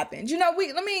bad that happened?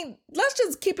 Let's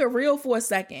just keep it real for a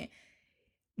second.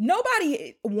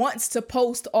 Nobody wants to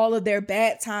post all of their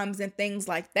bad times and things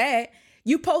like that.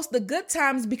 You post the good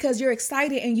times because you're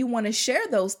excited and you want to share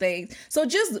those things. So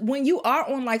just when you are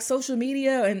on like social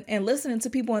media and listening to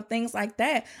people and things like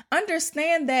that,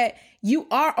 understand that you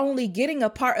are only getting a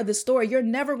part of the story. You're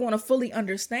never going to fully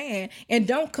understand. And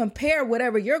don't compare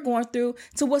whatever you're going through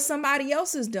to what somebody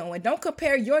else is doing. Don't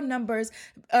compare your numbers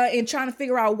and trying to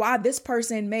figure out why this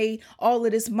person made all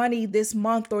of this money this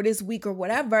month or this week or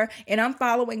whatever, and I'm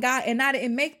following God and I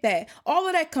didn't make that. All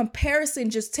of that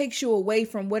comparison just takes you away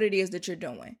from what it is that you're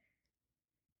doing.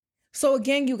 So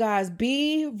again, you guys,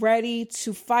 be ready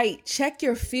to fight. Check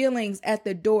your feelings at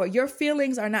the door. Your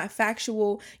feelings are not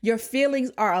factual. Your feelings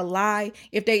are a lie.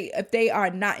 If they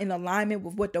are not in alignment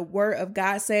with what the word of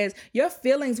God says, your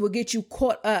feelings will get you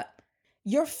caught up.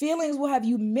 Your feelings will have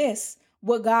you miss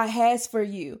what God has for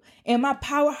you. And my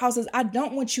powerhouse is, I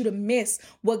don't want you to miss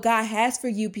what God has for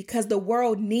you, because the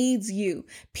world needs you.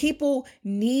 People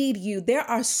need you. There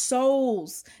are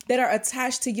souls that are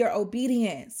attached to your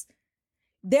obedience.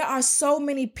 There are so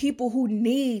many people who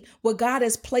need what God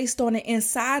has placed on the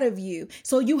inside of you.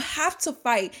 So you have to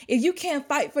fight. If you can't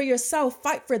fight for yourself,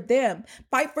 fight for them.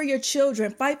 Fight for your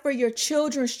children. Fight for your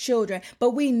children's children.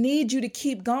 But we need you to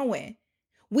keep going.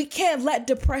 We can't let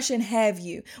depression have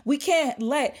you. We can't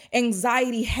let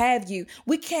anxiety have you.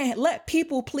 We can't let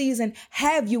people pleasing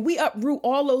have you. We uproot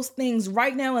all those things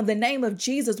right now in the name of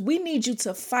Jesus. We need you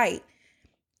to fight.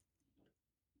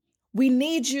 We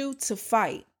need you to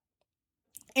fight.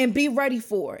 And be ready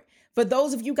for it. For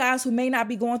those of you guys who may not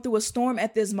be going through a storm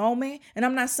at this moment, and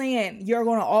I'm not saying you're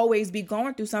going to always be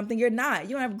going through something. You're not.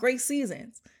 You don't have great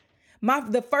seasons.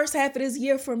 The first half of this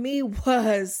year for me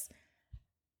was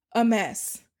a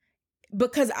mess,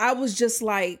 because I was just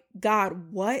like,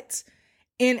 God, what?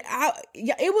 And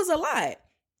it was a lot.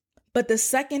 But the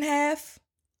second half,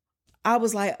 I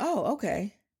was like, oh,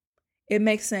 okay. It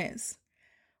makes sense.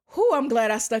 I'm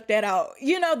glad I stuck that out.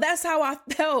 That's how I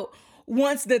felt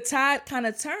once the tide kind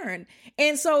of turned.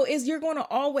 And so you're going to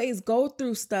always go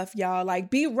through stuff, y'all. Like,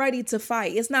 be ready to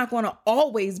fight. It's not going to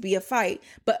always be a fight,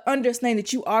 but understand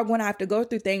that you are going to have to go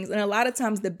through things. And a lot of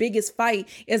times the biggest fight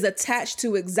is attached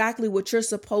to exactly what you're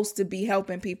supposed to be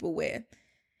helping people with.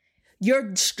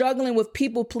 You're struggling with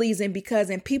people pleasing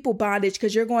and people bondage,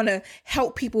 because you're going to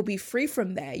help people be free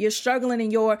from that. You're struggling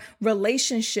in your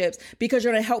relationships because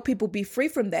you're going to help people be free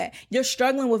from that. You're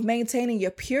struggling with maintaining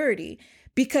your purity,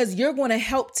 because you're going to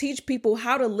help teach people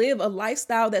how to live a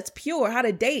lifestyle that's pure, how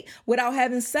to date without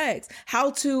having sex,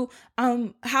 how to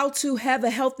have a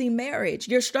healthy marriage.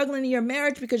 You're struggling in your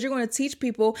marriage because you're going to teach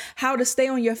people how to stay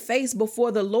on your face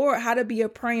before the Lord, how to be a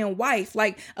praying wife.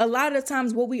 Like, a lot of the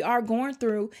times what we are going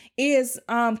through is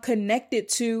connected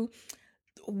to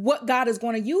what God is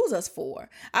going to use us for.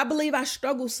 I believe I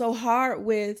struggle so hard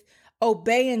with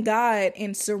obeying God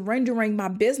and surrendering my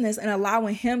business and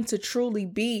allowing him to truly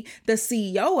be the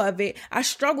CEO of it. I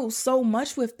struggle so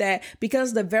much with that,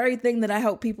 because the very thing that I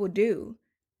help people do.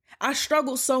 I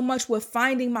struggle so much with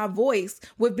finding my voice,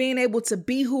 with being able to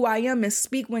be who I am and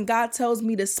speak when God tells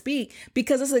me to speak,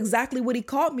 because it's exactly what he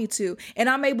called me to. And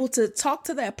I'm able to talk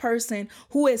to that person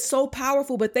who is so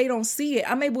powerful, but they don't see it.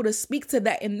 I'm able to speak to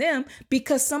that in them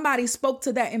because somebody spoke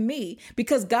to that in me,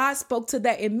 because God spoke to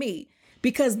that in me,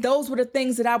 because those were the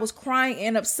things that I was crying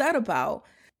and upset about.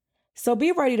 So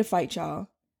be ready to fight, y'all.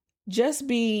 Just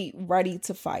be ready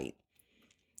to fight.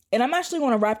 And I'm actually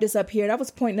going to wrap this up here. That was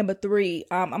point number 3.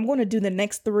 I'm going to do the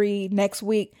next 3 next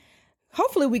week.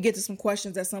 Hopefully we get to some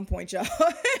questions at some point, y'all.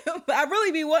 I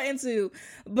really be wanting to,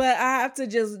 but I have to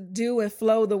just do and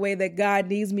flow the way that God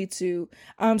needs me to.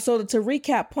 So to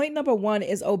recap, point number 1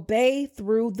 is obey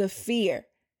through the fear.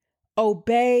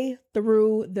 Obey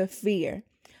through the fear.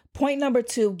 Point number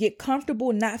 2, get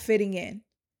comfortable not fitting in.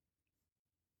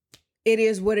 It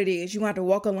is what it is. You have to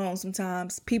walk alone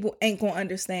sometimes. People ain't going to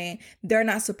understand. They're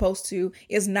not supposed to.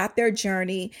 It's not their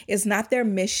journey. It's not their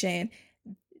mission.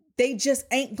 They just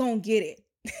ain't going to get it.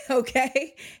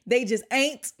 Okay? They just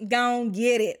ain't going to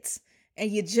get it.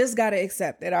 And you just got to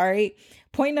accept it. All right?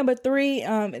 Point number 3,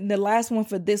 and the last one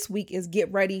for this week is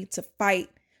get ready to fight.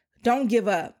 Don't give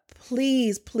up.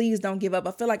 Please, please don't give up.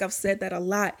 I feel like I've said that a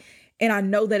lot. And I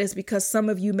know that it's because some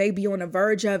of you may be on the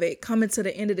verge of it coming to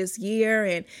the end of this year,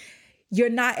 and you're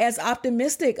not as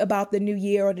optimistic about the new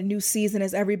year or the new season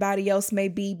as everybody else may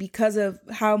be because of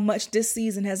how much this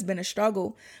season has been a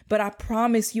struggle. But I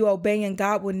promise you, obeying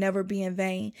God will never be in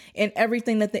vain. And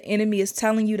everything that the enemy is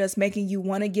telling you that's making you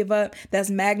want to give up, that's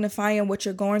magnifying what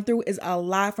you're going through, is a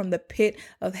lie from the pit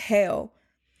of hell.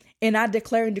 And I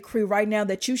declare and decree right now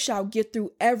that you shall get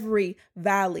through every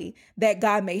valley that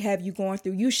God may have you going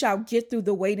through. You shall get through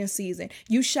the waiting season.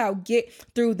 You shall get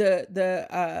through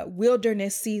the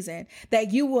wilderness season,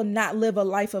 that you will not live a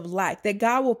life of lack, that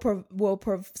God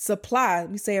will supply,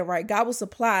 let me say it right, God will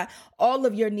supply all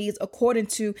of your needs according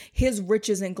to his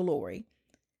riches and glory.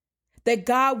 That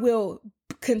God will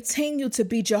continue to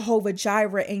be Jehovah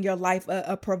Jireh in your life,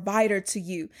 a provider to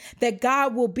you. That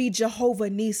God will be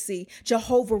Jehovah Nisi,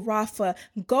 Jehovah Rapha.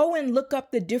 Go and look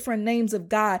up the different names of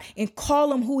God and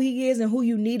call him who he is and who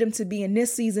you need him to be in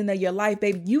this season of your life,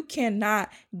 baby. You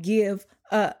cannot give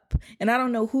up. And I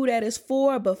don't know who that is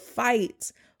for, but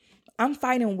fight. I'm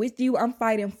fighting with you. I'm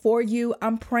fighting for you.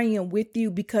 I'm praying with you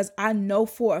because I know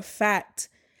for a fact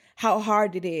how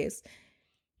hard it is.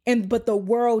 But the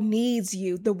world needs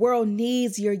you. The world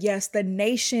needs your yes. The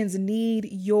nations need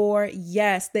your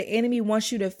yes. The enemy wants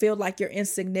you to feel like you're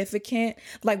insignificant,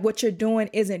 like what you're doing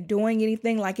isn't doing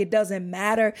anything, like it doesn't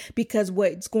matter because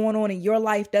what's going on in your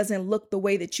life doesn't look the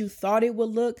way that you thought it would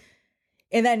look.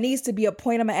 And that needs to be a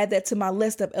point. I'm going to add that to my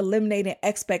list of eliminating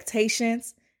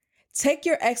expectations. Take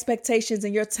your expectations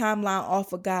and your timeline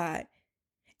off of God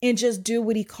and just do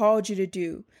what he called you to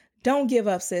do. Don't give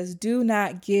up, sis. Do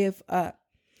not give up.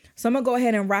 So I'm going to go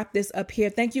ahead and wrap this up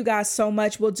here. Thank you guys so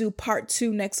much. We'll do part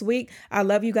 2 next week. I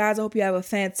love you guys. I hope you have a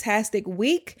fantastic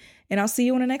week, and I'll see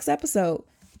you in the next episode.